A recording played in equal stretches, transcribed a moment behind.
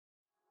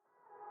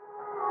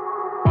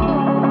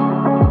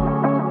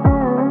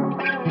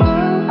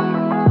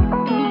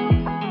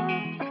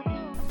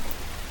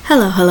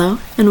Hello,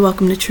 and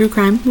welcome to True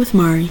Crime with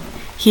Mari.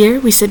 Here,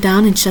 we sit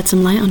down and shed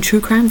some light on true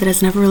crime that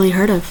is never really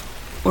heard of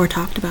or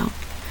talked about.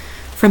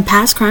 From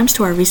past crimes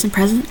to our recent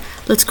present,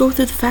 let's go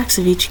through the facts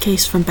of each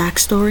case from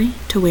backstory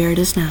to where it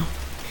is now.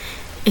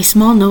 A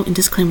small note and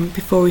disclaimer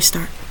before we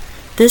start.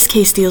 This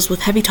case deals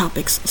with heavy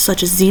topics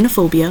such as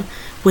xenophobia,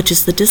 which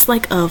is the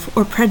dislike of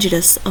or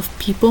prejudice of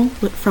people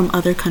from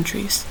other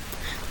countries,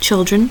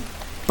 children,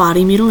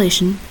 body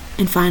mutilation,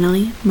 and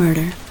finally,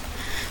 murder.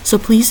 So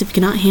please, if you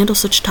cannot handle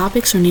such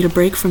topics or need a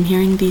break from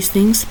hearing these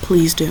things,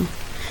 please do.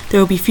 There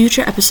will be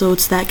future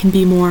episodes that can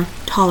be more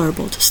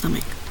tolerable to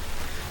stomach.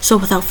 So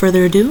without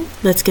further ado,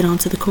 let's get on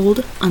to the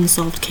cold,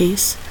 unsolved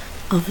case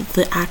of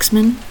the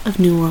Axeman of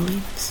New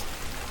Orleans.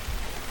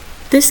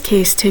 This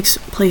case takes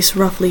place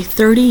roughly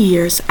 30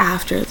 years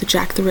after the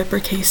Jack the Ripper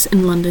case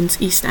in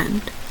London's East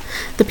End.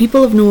 The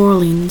people of New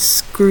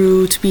Orleans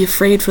grew to be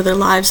afraid for their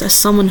lives as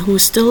someone who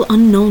is still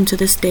unknown to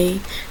this day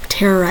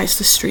terrorized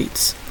the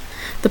streets.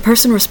 The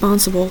person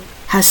responsible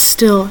has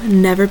still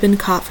never been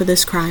caught for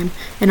this crime,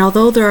 and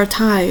although there are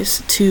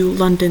ties to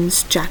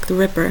London's Jack the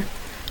Ripper,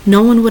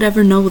 no one would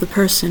ever know the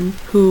person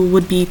who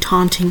would be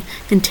taunting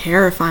and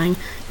terrifying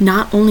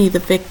not only the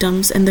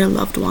victims and their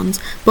loved ones,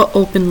 but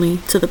openly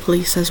to the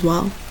police as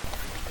well.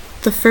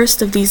 The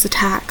first of these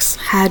attacks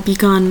had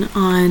begun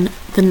on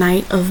the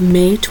night of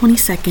May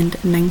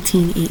 22nd,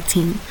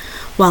 1918,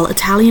 while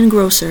Italian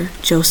grocer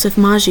Joseph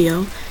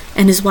Maggio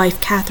and his wife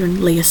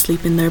Catherine lay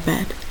asleep in their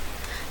bed.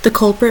 The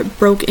culprit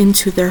broke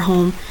into their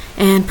home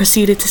and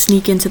proceeded to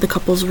sneak into the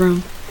couple's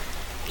room.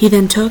 He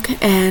then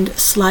took and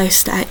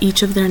sliced at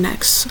each of their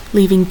necks,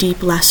 leaving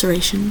deep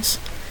lacerations.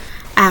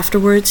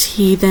 Afterwards,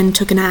 he then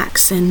took an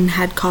axe and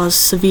had caused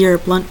severe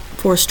blunt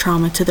force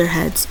trauma to their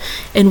heads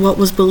in what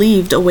was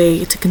believed a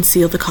way to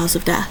conceal the cause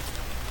of death.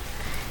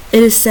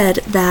 It is said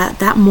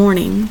that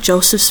morning,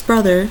 Joseph's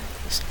brothers,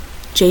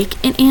 Jake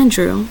and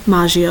Andrew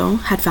Maggio,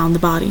 had found the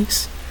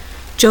bodies.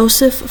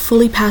 Joseph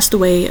fully passed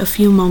away a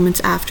few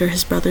moments after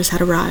his brothers had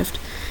arrived,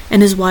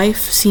 and his wife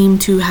seemed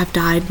to have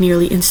died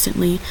nearly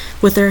instantly,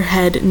 with her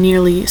head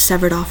nearly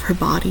severed off her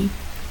body.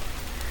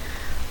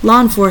 Law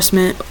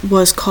enforcement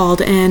was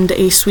called and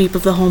a sweep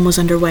of the home was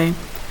underway.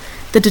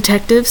 The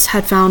detectives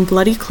had found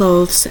bloody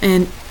clothes,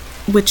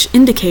 which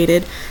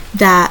indicated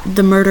that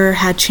the murderer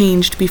had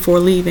changed before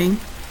leaving.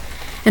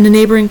 In a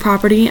neighboring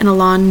property and a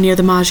lawn near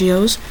the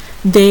Maggios,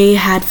 they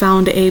had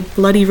found a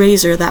bloody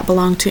razor that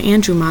belonged to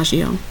Andrew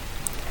Maggio,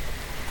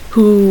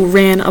 who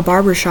ran a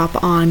barber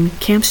shop on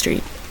Camp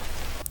Street.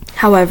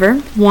 However,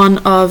 one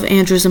of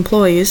Andrew's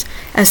employees,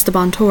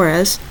 Esteban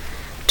Torres,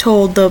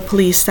 told the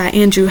police that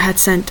Andrew had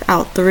sent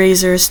out the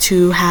razors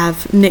to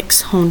have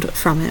nicks honed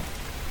from it.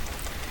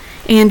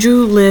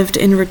 Andrew lived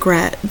in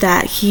regret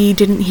that he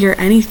didn't hear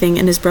anything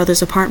in his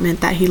brother's apartment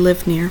that he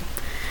lived near,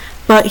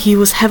 but he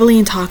was heavily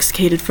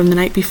intoxicated from the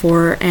night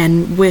before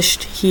and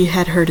wished he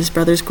had heard his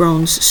brother's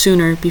groans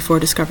sooner before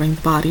discovering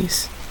the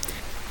bodies.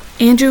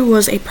 Andrew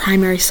was a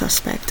primary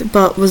suspect,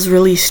 but was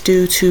released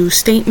due to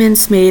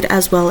statements made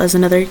as well as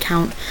another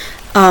account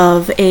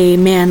of a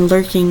man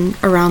lurking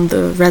around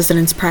the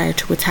residence prior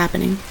to what's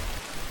happening.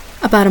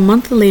 About a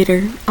month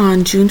later,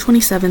 on June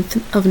 27th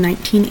of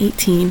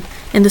 1918,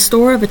 in the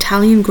store of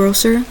Italian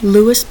grocer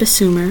Louis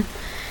Bessumer,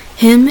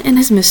 him and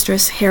his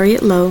mistress,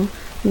 Harriet Lowe,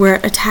 were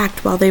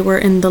attacked while they were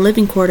in the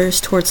living quarters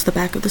towards the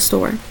back of the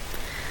store.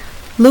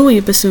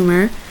 Louis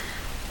Bessumer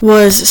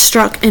was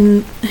struck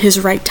in his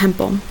right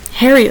temple.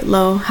 Harriet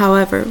Lowe,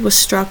 however, was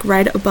struck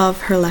right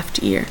above her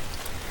left ear.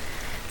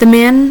 The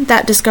man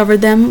that discovered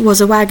them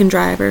was a wagon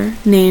driver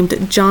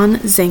named John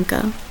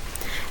Zanka.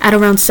 At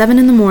around 7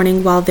 in the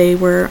morning while they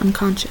were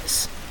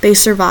unconscious, they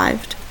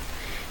survived.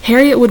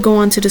 Harriet would go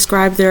on to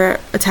describe their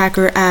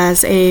attacker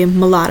as a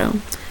mulatto,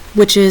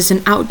 which is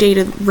an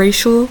outdated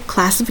racial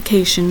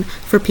classification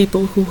for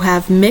people who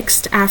have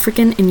mixed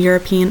African and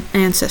European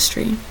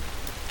ancestry.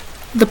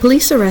 The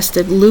police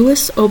arrested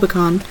Louis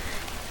Obicon,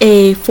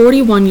 a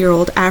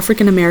 41-year-old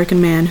African-American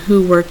man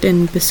who worked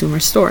in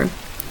Bessumer's store.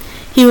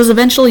 He was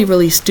eventually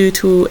released due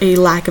to a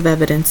lack of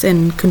evidence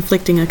and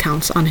conflicting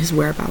accounts on his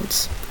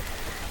whereabouts.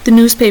 The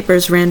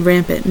newspapers ran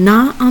rampant,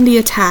 not on the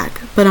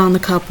attack, but on the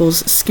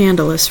couple's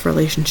scandalous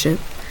relationship,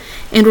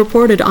 and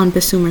reported on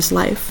Bessumer's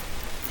life.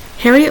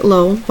 Harriet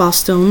Lowe, while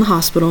still in the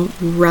hospital,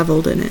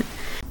 reveled in it,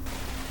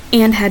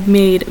 and had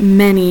made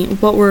many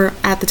what were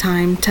at the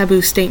time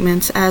taboo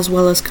statements as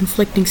well as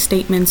conflicting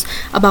statements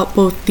about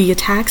both the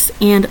attacks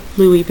and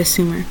Louis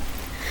Bessumer.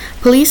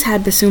 Police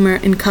had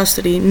Bessumer in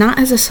custody not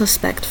as a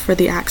suspect for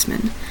the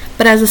Axeman,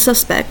 but as a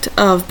suspect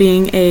of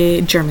being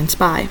a German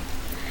spy.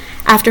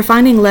 After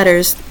finding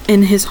letters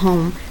in his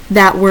home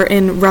that were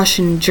in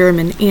Russian,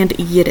 German, and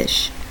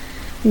Yiddish,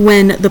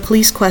 when the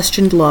police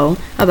questioned Lowe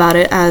about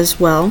it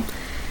as well,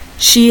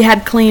 she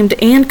had claimed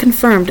and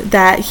confirmed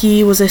that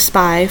he was a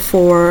spy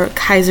for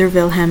Kaiser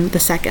Wilhelm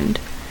II.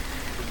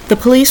 The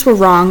police were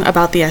wrong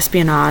about the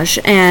espionage,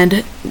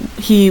 and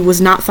he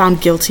was not found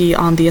guilty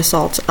on the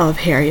assault of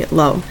Harriet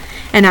Lowe,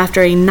 and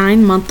after a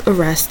 9-month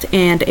arrest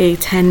and a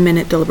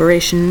 10-minute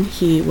deliberation,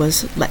 he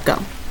was let go.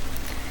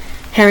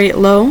 Harriet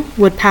Lowe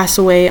would pass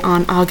away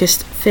on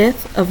August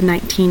 5th of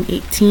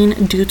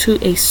 1918 due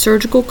to a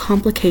surgical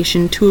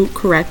complication to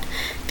correct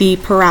the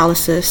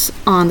paralysis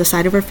on the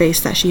side of her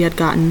face that she had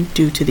gotten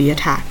due to the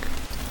attack.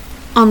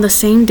 On the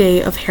same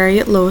day of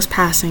Harriet Lowe's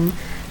passing,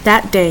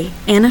 that day,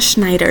 Anna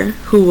Schneider,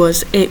 who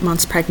was 8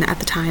 months pregnant at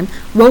the time,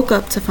 woke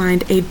up to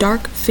find a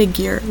dark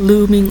figure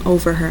looming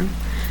over her.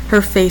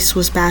 Her face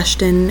was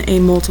bashed in a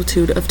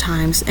multitude of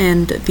times,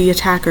 and the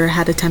attacker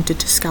had attempted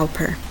to scalp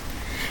her.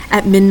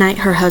 At midnight,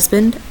 her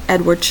husband,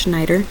 Edward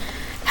Schneider,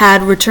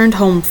 had returned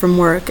home from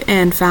work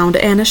and found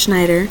Anna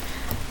Schneider.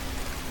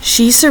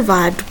 She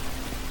survived,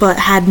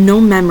 but had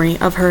no memory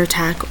of her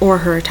attack or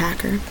her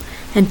attacker,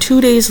 and 2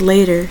 days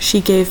later,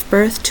 she gave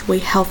birth to a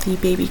healthy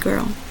baby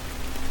girl.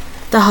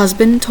 The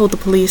husband told the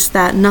police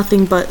that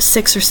nothing but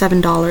 $6 or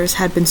 $7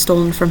 had been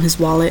stolen from his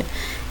wallet,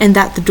 and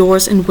that the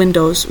doors and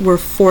windows were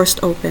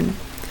forced open.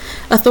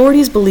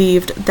 Authorities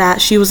believed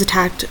that she was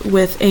attacked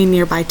with a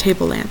nearby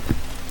table lamp.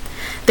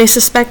 They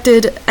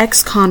suspected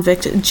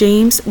ex-convict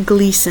James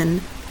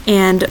Gleason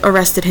and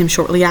arrested him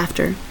shortly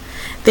after.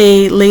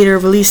 They later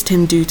released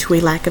him due to a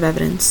lack of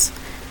evidence.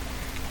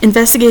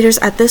 Investigators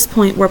at this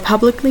point were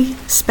publicly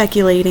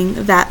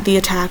speculating that the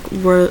attack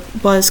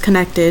was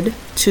connected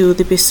to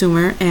the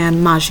Bessumer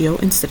and Maggio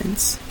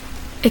incidents.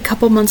 A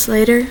couple months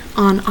later,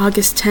 on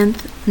August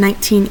 10th,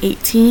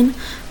 1918,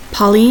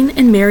 Pauline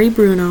and Mary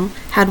Bruno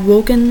had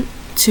woken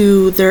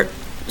to the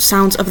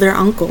sounds of their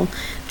uncle,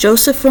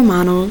 Joseph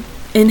Romano,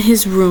 in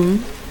his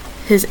room.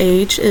 His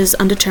age is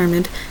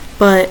undetermined,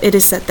 but it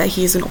is said that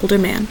he is an older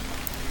man.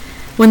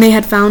 When they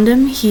had found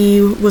him, he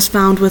was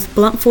found with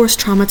blunt force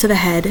trauma to the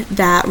head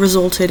that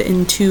resulted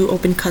in 2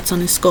 open cuts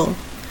on his skull.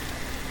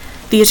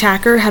 The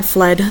attacker had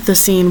fled the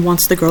scene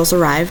once the girls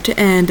arrived,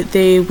 and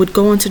they would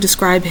go on to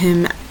describe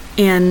him,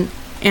 and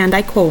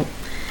I quote,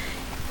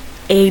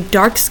 "a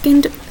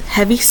dark-skinned,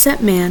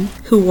 heavy-set man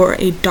who wore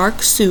a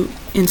dark suit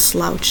and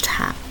slouched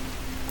hat."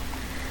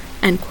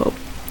 End quote.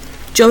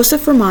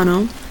 Joseph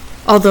Romano,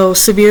 although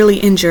severely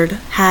injured,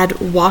 had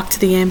walked to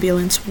the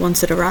ambulance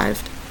once it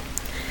arrived.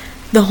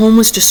 The home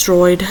was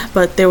destroyed,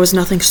 but there was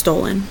nothing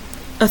stolen.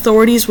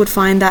 Authorities would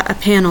find that a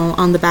panel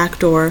on the back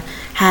door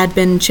had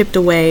been chipped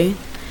away,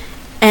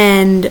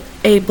 and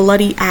a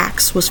bloody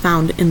axe was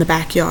found in the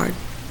backyard.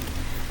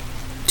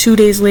 2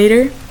 days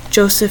later,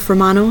 Joseph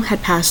Romano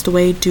had passed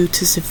away due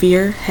to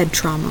severe head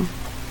trauma.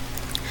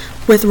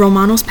 With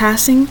Romano's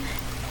passing,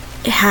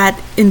 it had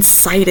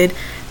incited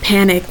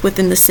panic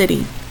within the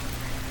city.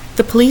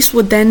 The police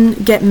would then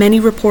get many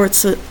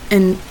reports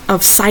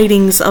of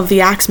sightings of the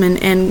Axeman,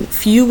 and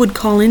few would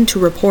call in to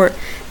report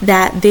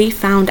that they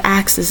found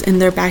axes in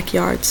their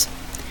backyards.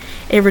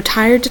 A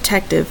retired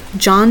detective,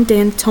 John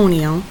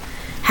D'Antonio,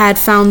 had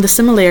found the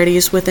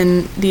similarities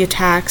within the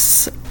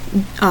attacks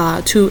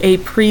to a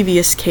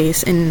previous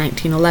case in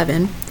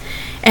 1911,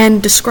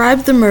 and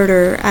described the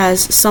murderer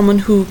as someone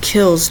who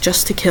kills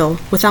just to kill,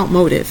 without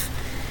motive.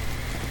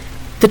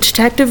 The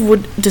detective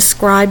would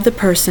describe the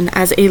person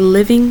as a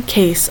living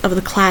case of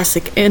the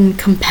classic and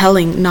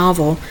compelling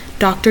novel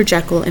Dr.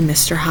 Jekyll and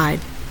Mr.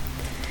 Hyde.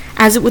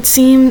 As it would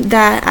seem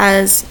that,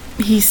 as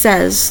he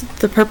says,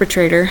 the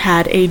perpetrator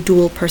had a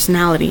dual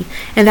personality,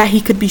 and that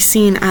he could be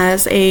seen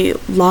as a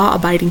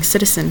law-abiding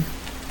citizen.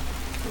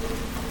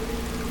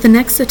 The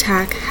next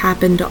attack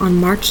happened on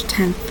March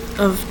 10th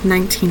of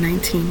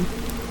 1919.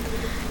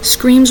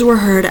 Screams were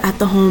heard at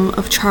the home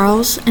of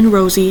Charles and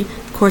Rosie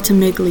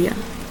Cortimiglia,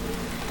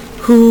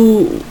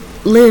 who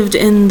lived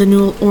in the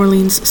New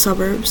Orleans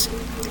suburbs.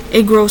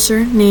 A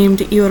grocer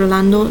named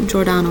Orlando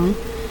Giordano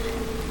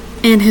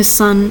and his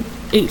son,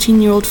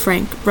 18-year-old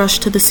Frank,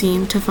 rushed to the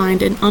scene to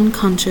find an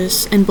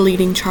unconscious and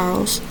bleeding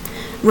Charles.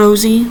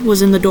 Rosie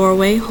was in the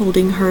doorway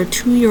holding her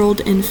 2-year-old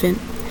infant,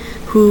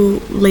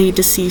 who lay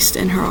deceased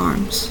in her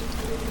arms.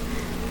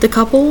 The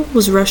couple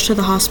was rushed to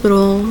the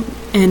hospital,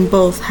 and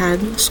both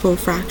had skull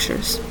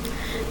fractures.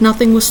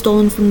 Nothing was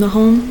stolen from the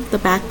home. The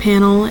back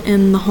panel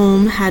in the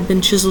home had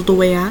been chiseled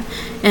away at,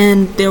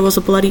 and there was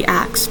a bloody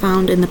axe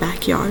found in the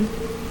backyard.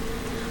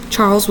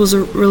 Charles was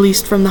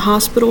released from the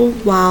hospital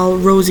while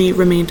Rosie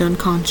remained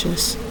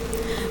unconscious.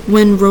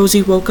 When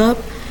Rosie woke up,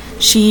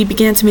 she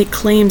began to make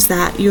claims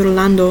that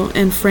Orlando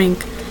and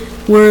Frank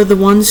were the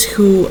ones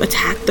who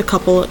attacked the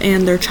couple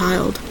and their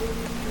child.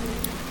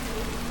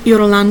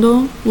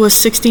 Orlando was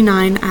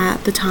 69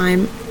 at the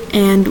time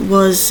and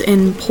was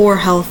in poor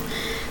health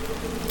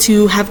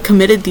to have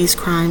committed these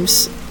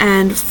crimes,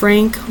 and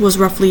Frank was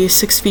roughly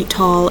 6 feet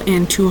tall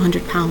and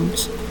 200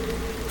 pounds.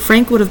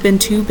 Frank would have been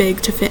too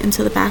big to fit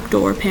into the back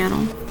door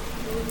panel.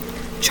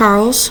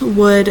 Charles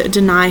would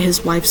deny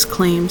his wife's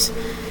claims,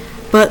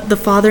 but the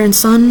father and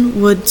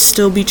son would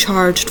still be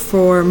charged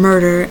for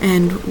murder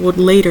and would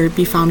later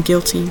be found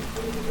guilty.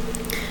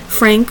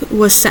 Frank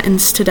was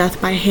sentenced to death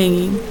by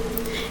hanging,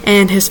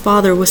 and his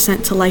father was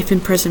sent to life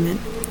imprisonment.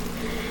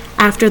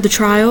 After the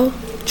trial,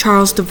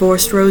 Charles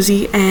divorced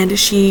Rosie, and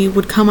she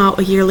would come out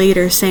a year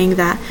later saying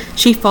that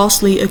she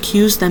falsely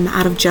accused them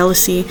out of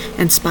jealousy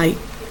and spite.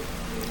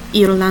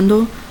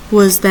 Orlando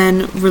was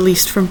then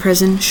released from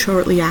prison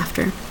shortly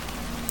after.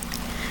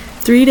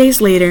 3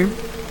 days later,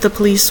 the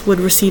police would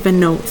receive a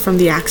note from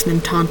the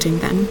Axeman taunting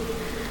them.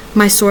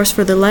 My source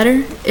for the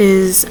letter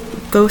is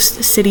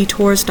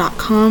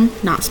ghostcitytours.com,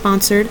 not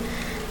sponsored,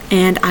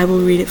 and I will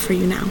read it for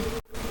you now.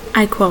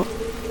 I quote,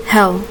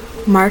 "Hell,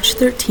 March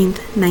 13th,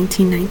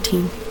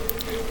 1919.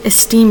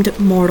 Esteemed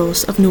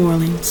mortals of New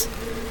Orleans.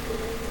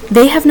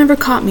 They have never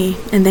caught me,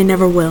 and they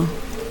never will.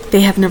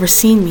 They have never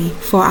seen me,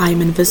 for I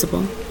am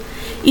invisible.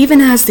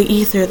 Even as the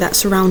ether that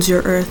surrounds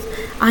your earth,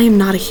 I am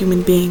not a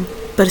human being,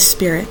 but a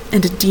spirit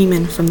and a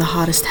demon from the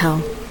hottest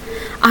hell.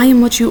 I am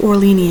what you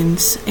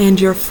Orleanians and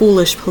your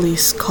foolish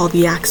police call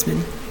the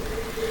Axeman.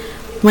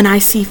 When I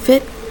see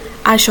fit,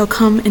 I shall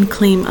come and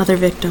claim other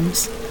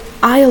victims.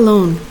 I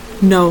alone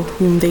know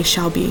whom they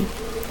shall be.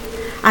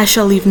 I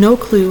shall leave no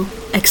clue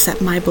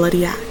except my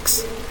bloody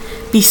axe,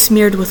 be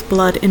smeared with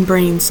blood and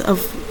brains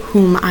of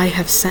whom I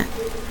have sent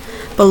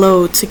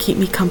below to keep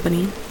me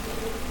company.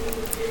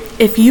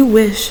 If you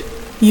wish,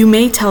 you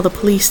may tell the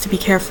police to be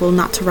careful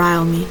not to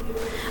rile me.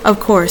 Of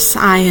course,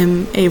 I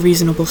am a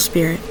reasonable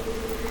spirit.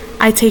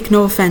 I take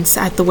no offense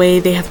at the way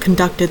they have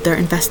conducted their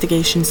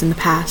investigations in the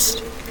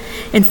past.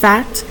 In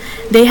fact,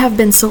 they have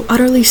been so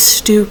utterly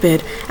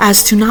stupid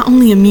as to not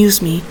only amuse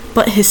me,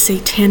 but His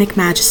Satanic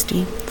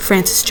Majesty,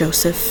 Francis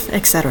Joseph,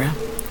 etc.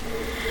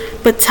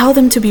 But tell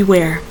them to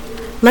beware.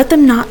 Let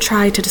them not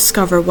try to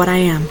discover what I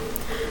am.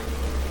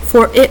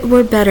 For it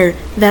were better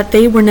that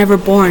they were never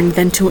born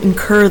than to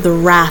incur the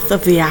wrath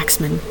of the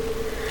Axeman.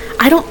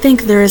 I don't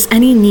think there is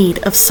any need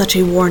of such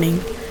a warning,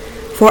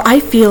 for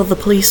I feel the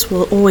police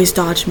will always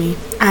dodge me,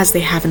 as they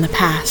have in the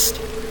past.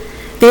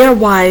 They are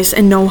wise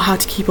and know how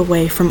to keep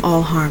away from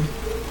all harm.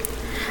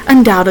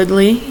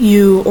 Undoubtedly,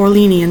 you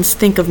Orleanians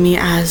think of me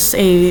as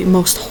a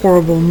most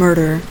horrible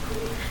murderer,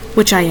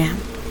 which I am.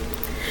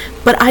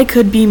 But I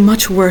could be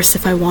much worse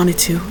if I wanted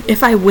to,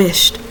 if I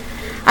wished.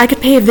 I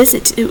could pay a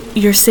visit to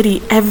your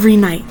city every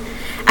night.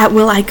 At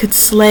will I could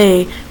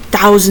slay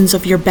thousands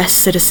of your best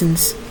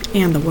citizens,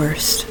 and the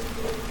worst.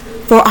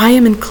 For I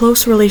am in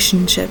close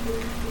relationship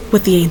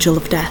with the angel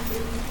of death.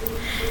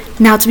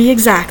 Now to be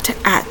exact,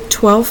 at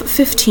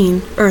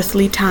 12:15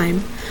 earthly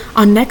time,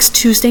 on next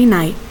Tuesday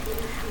night,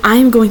 I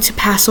am going to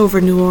pass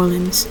over New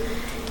Orleans.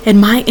 In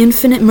my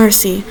infinite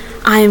mercy,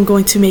 I am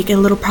going to make a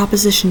little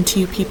proposition to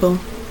you people.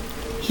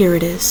 Here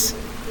it is.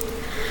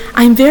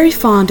 I am very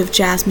fond of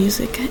jazz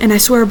music, and I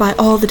swear by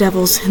all the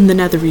devils in the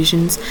nether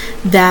regions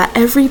that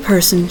every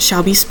person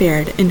shall be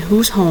spared in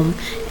whose home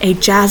a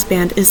jazz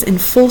band is in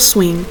full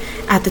swing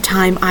at the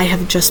time I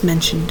have just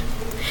mentioned.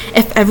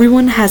 If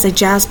everyone has a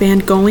jazz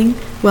band going,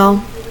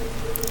 well,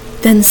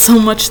 then so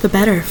much the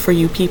better for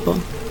you people.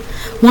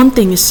 One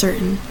thing is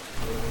certain,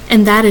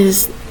 and that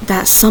is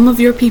that some of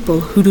your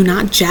people who do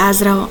not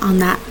jazz it out on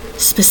that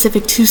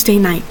specific Tuesday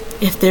night,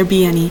 if there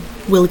be any,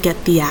 will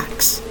get the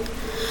axe.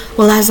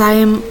 Well, as I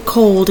am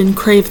cold and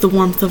crave the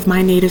warmth of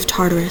my native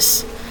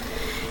Tartarus,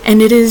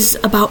 and it is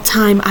about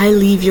time I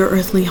leave your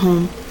earthly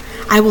home,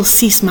 I will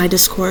cease my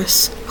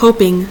discourse,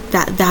 hoping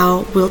that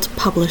thou wilt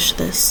publish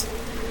this.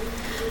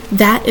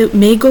 That it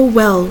may go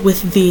well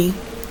with thee,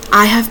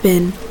 I have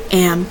been,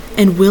 am,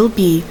 and will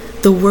be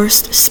the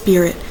worst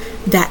spirit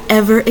that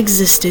ever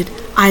existed,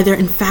 either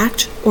in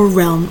fact or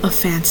realm of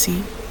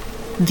fancy.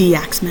 The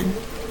Axeman."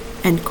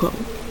 End quote.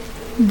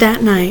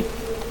 That night,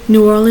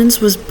 New Orleans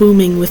was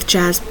booming with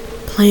jazz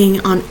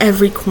playing on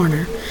every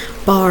corner.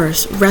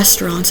 Bars,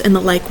 restaurants, and the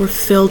like were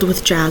filled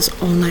with jazz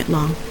all night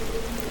long.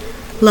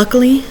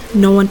 Luckily,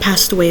 no one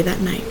passed away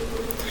that night,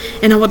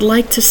 and I would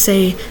like to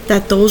say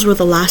that those were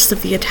the last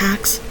of the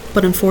attacks,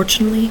 but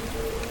unfortunately,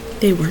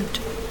 they weren't.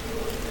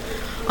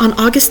 On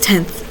August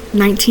 10th,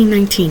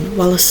 1919,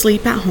 while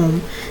asleep at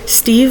home,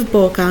 Steve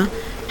Boca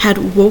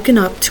had woken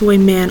up to a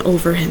man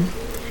over him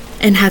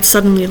and had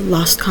suddenly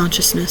lost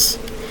consciousness.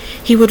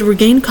 He would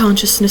regain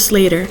consciousness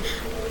later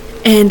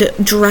and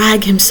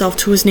drag himself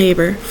to his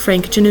neighbor,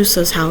 Frank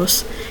Janusa's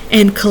house,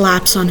 and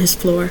collapse on his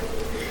floor.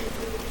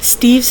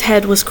 Steve's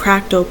head was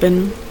cracked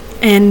open,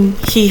 and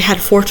he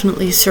had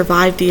fortunately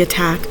survived the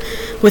attack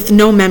with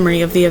no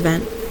memory of the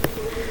event.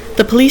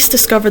 The police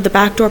discovered the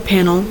back door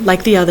panel,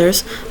 like the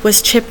others,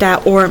 was chipped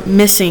at or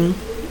missing.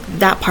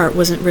 That part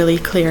wasn't really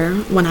clear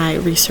when I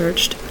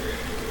researched.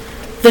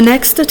 The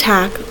next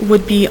attack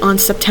would be on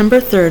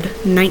September 3rd,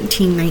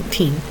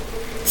 1919.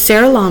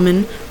 Sarah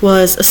Lawman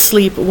was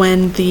asleep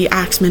when the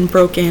Axeman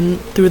broke in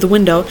through the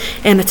window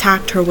and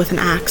attacked her with an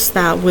axe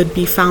that would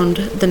be found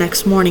the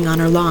next morning on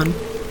her lawn.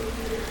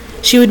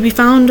 She would be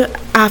found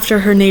after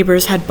her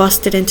neighbors had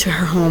busted into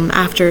her home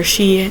after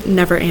she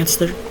never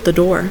answered the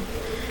door.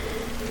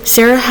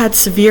 Sarah had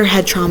severe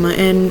head trauma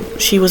and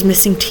she was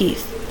missing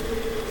teeth.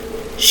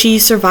 She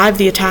survived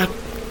the attack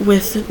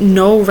with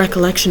no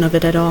recollection of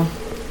it at all.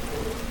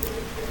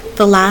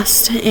 The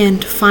last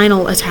and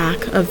final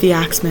attack of the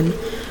Axeman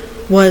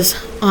was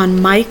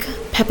on Mike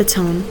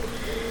Pepitone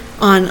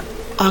on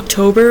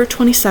October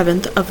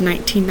 27th of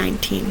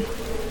 1919.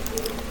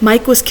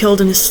 Mike was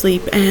killed in his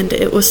sleep, and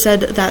it was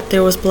said that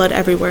there was blood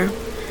everywhere.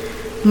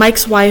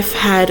 Mike's wife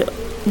had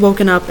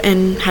woken up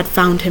and had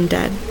found him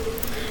dead.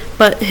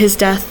 but his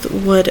death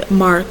would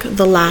mark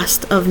the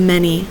last of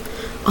many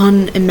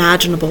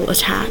unimaginable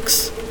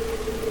attacks.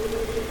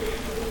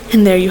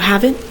 And there you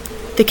have it,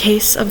 the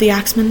case of the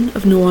Axeman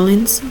of New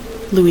Orleans,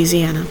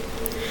 Louisiana.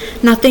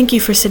 Now thank you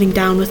for sitting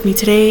down with me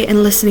today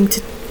and listening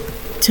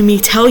to me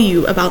tell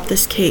you about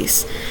this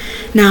case.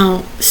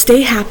 Now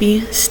stay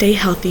happy, stay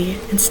healthy,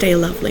 and stay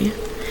lovely,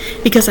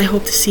 because I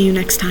hope to see you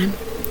next time.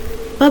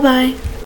 Bye-bye.